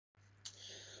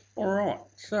Alright,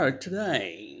 so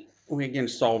today we're going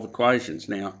to solve equations.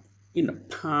 Now, in the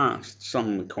past,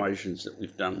 some equations that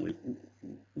we've done we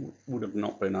would have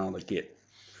not been able to get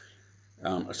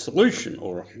a solution,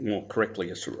 or more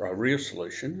correctly, a real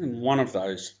solution. And one of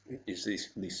those is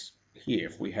this here,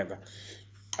 if we have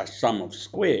a sum of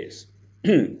squares.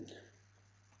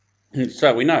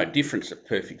 So we know a difference of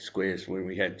perfect squares where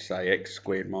we had, say, x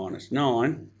squared minus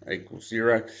 9 equals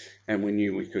 0, and we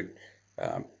knew we could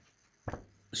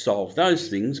solve those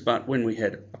things. But when we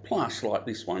had a plus like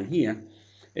this one here,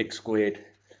 x squared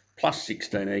plus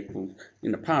 16 equals,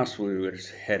 in the past we would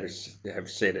have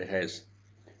said it has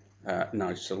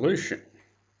no solution.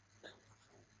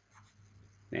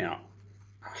 Now,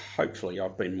 hopefully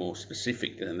I've been more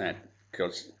specific than that,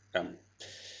 because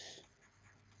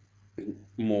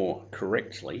more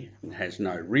correctly, it has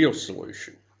no real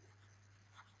solution.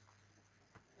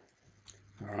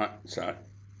 Alright, so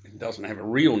it doesn't have a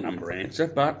real number answer,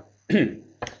 but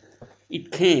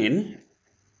it can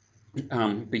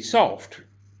be solved.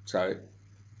 And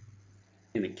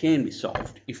it can be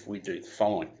solved if we do the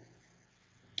following.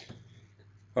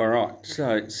 Alright,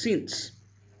 so since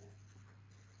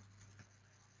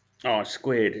I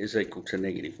squared is equal to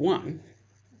 -1,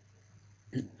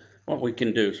 what we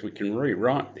can do is we can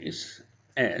rewrite this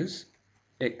as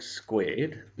x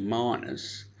squared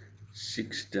minus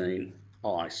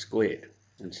 16i squared.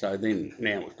 And so then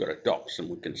now we've got a DOPS and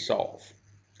we can solve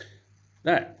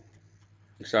that.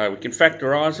 So we can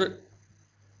factorise it.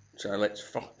 So let's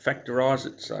factorise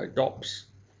it. So DOPS,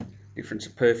 difference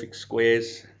of perfect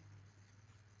squares,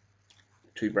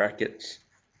 2 brackets.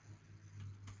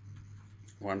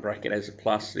 One bracket has a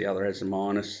plus, the other has a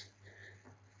minus.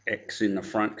 X in the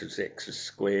front because x is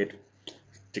squared.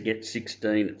 To get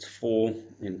 16, it's 4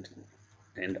 and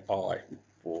I,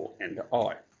 4 and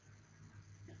I.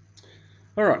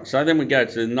 Alright, so then we go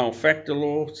to the null factor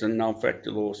law. So null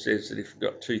factor law says that if we've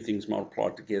got two things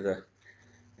multiplied together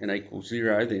and equal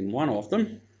 0, then one of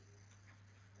them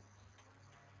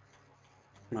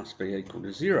must be equal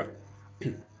to 0.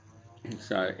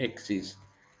 So x is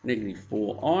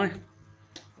 -4i,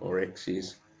 or x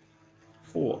is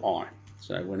 4i.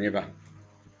 So whenever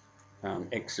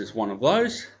x is one of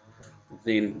those,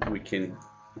 then we can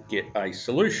get a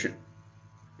solution.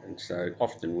 And so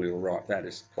often we'll write that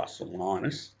as plus or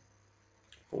minus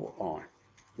 4i.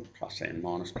 Plus and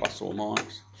minus, plus or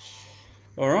minus.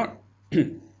 Alright,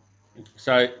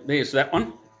 so there's that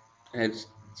one. And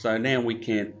so now we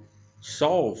can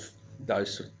solve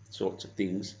those sorts of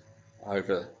things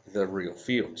over the real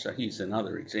field. So here's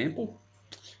another example.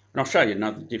 And I'll show you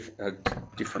another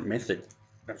different method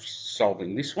of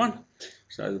solving this one.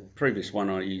 So the previous one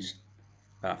I used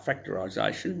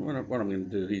factorisation. What I'm going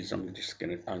to do is I'm going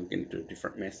to do a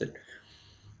different method.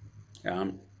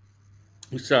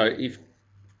 So if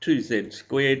 2z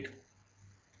squared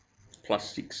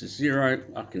plus 6 is 0,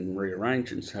 I can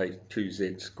rearrange and say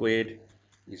 2z squared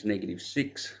is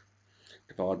 -6,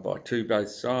 divide by 2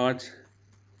 both sides.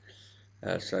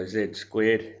 So z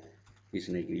squared is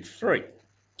 -3.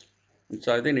 And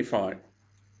so then if I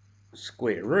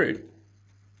square root,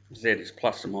 z is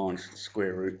plus or minus the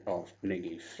square root of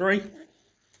 -3,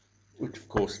 which of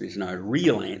course there's no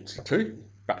real answer to,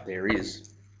 but there is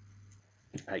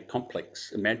a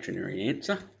complex imaginary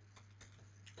answer,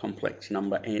 complex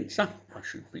number answer. I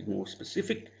should be more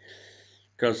specific,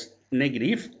 because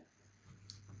negative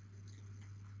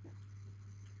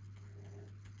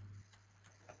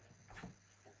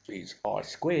is I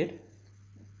squared,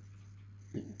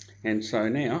 and so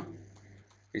now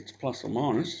it's plus or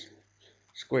minus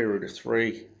square root of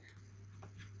 3.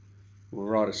 We'll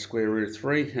write a square root of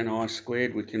 3, and I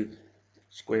squared, we can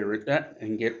square root that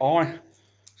and get I,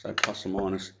 so plus or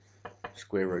minus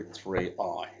square root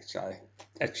 3i. So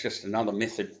that's just another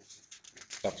method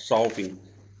of solving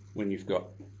when you've got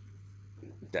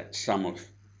that sum of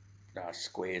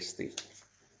squares thing.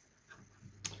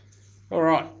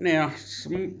 Alright, now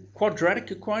some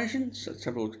quadratic equations. Let's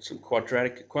have a look at some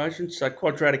quadratic equations. So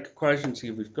quadratic equations,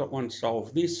 here we've got one,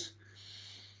 solve this.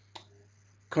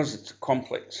 Because it's a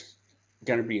complex,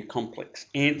 going to be a complex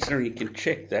answer, you can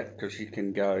check that because you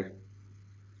can go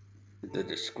the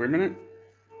discriminant,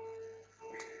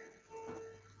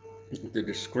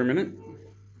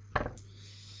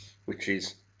 which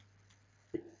is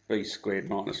b squared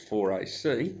minus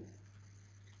 4ac,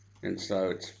 and so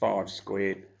it's 5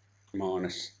 squared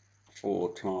minus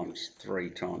 4 times 3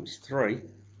 times 3,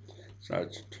 so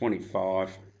it's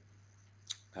 25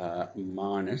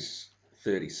 minus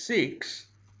 36,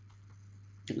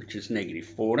 which is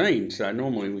 -14. So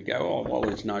normally we go, oh well,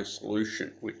 there's no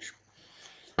solution, which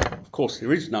of course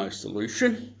there is no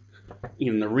solution,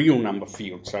 in the real number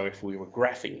field. So if we were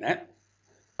graphing that,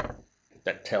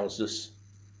 that tells us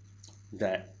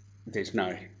that there's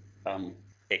no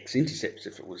x-intercepts.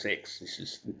 If it was x, this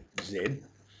is z.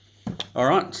 All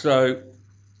right, so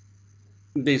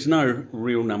there's no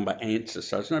real number answer,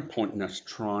 so there's no point in us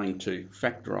trying to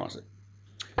factorise it.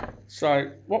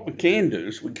 So what we can do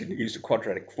is we can use the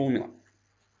quadratic formula.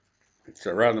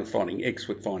 So rather than finding x,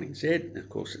 we're finding z. And of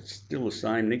course, it's still the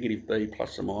same, negative b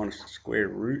plus or minus the square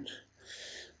root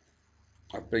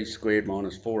of b squared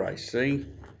minus 4ac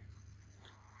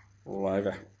all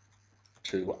over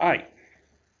 2a.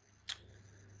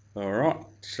 All right,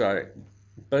 so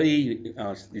b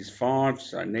is 5,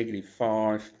 so negative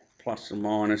 5 plus or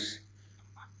minus.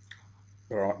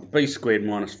 All right, b squared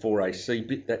minus 4ac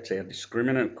bit, that's our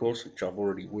discriminant, of course, which I've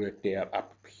already worked out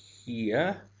up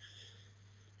here.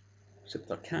 Except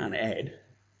I can't add,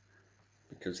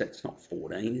 because that's not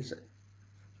 14, is it?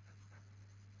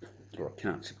 Or I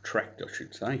can't subtract, I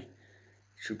should say. It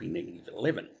should be negative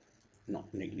 11,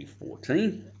 not negative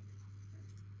 14.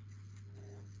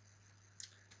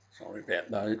 Sorry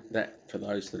about that for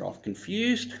those that I've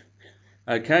confused.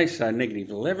 Okay, so negative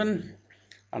 11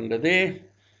 under there.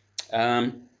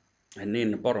 And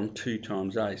then the bottom 2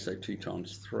 times a, so 2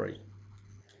 times 3. Let's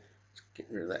get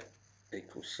rid of that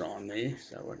equal sign there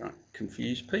so I don't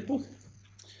confuse people.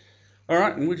 All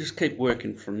right, and we'll just keep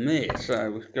working from there.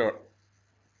 So we've got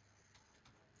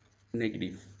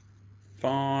negative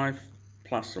 5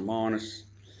 plus or minus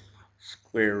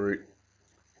square root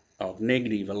of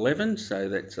negative 11, so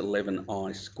that's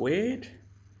 11i squared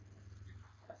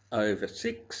over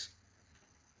 6,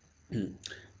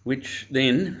 which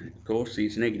then, of course,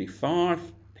 is negative 5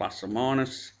 plus or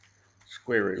minus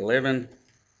square root 11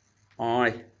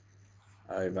 I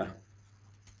over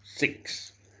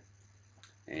 6.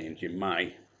 And you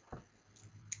may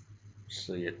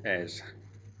see it as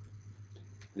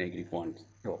negative 1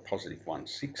 or positive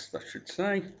 1/6, I should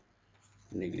say,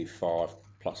 negative 5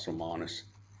 plus or minus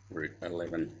root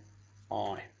 11i.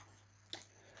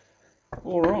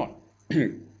 All right,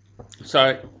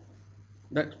 so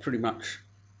that's pretty much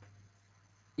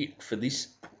it for this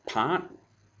part.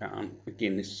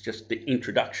 Again, this is just the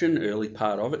introduction, early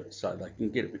part of it, so they can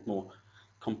get a bit more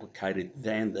complicated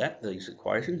than that, these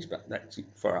equations, but that's it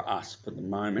for us for the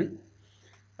moment.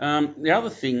 The other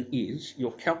thing is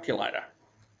your calculator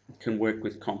can work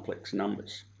with complex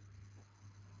numbers.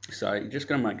 So you're just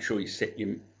going to make sure you set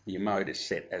your mode is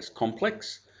set as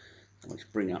complex. Let's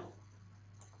bring up,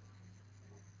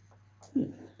 don't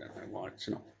know why it's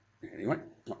not, anyway,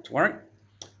 not to worry.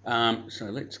 So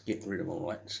let's get rid of all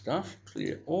that stuff,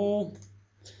 clear all.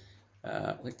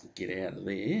 Let's get out of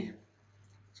there,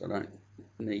 so I don't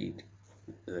need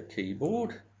the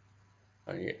keyboard.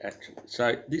 Oh yeah, actually,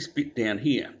 so this bit down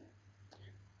here,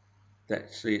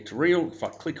 that's it's real. If I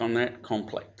click on that,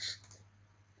 complex.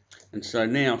 And so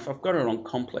now if I've got it on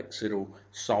complex, it'll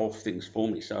solve things for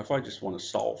me. So if I just want to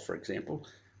solve, for example,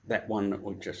 that one that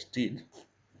we just did,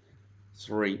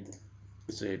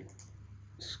 3z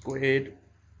squared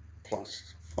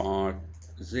plus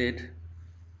 5z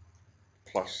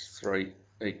plus 3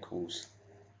 equals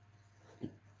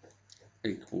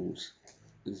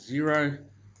 0,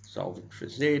 solving for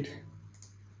z,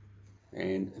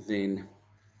 and then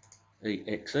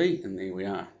exe, and there we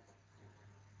are.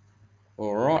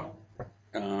 All right,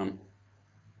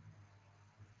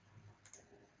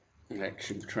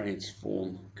 action,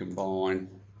 transform, combine.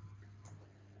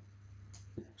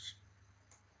 Oops.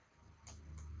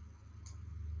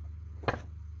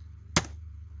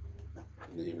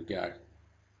 There we go.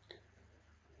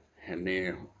 And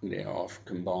now I've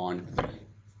combined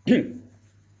them.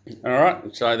 All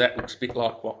right, so that looks a bit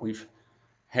like what we've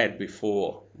had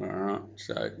before. All right,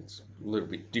 so it's a little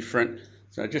bit different.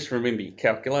 So just remember, your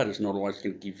calculator is not always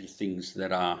going to give you things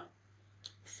that are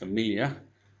familiar,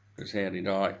 because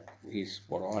here's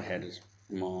what I had as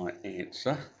my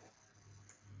answer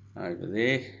over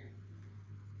there.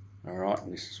 All right,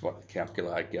 and this is what the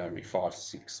calculator gave me, 5,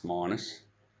 6 minus.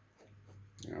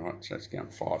 All right, so it's going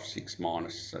 5, 6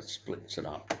 minus, so it splits it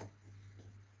up.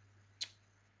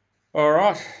 All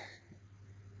right,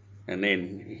 and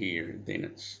then here, then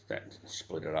it's that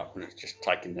split it up, and it's just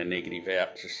taking the negative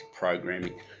out, just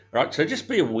programming. All right, so just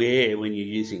be aware when you're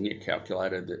using your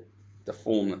calculator that the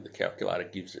form that the calculator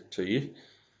gives it to you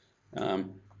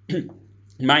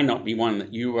may not be one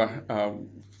that you are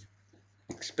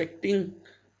expecting,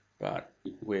 but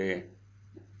we're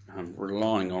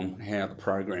relying on how the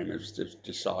programmers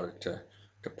decided to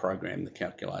program the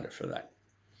calculator for that.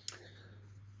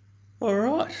 All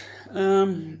right,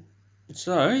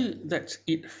 so that's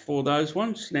it for those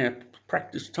ones. Now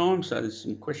practice time, so there's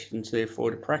some questions there for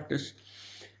you to practice.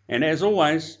 And as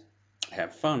always,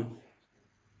 have fun.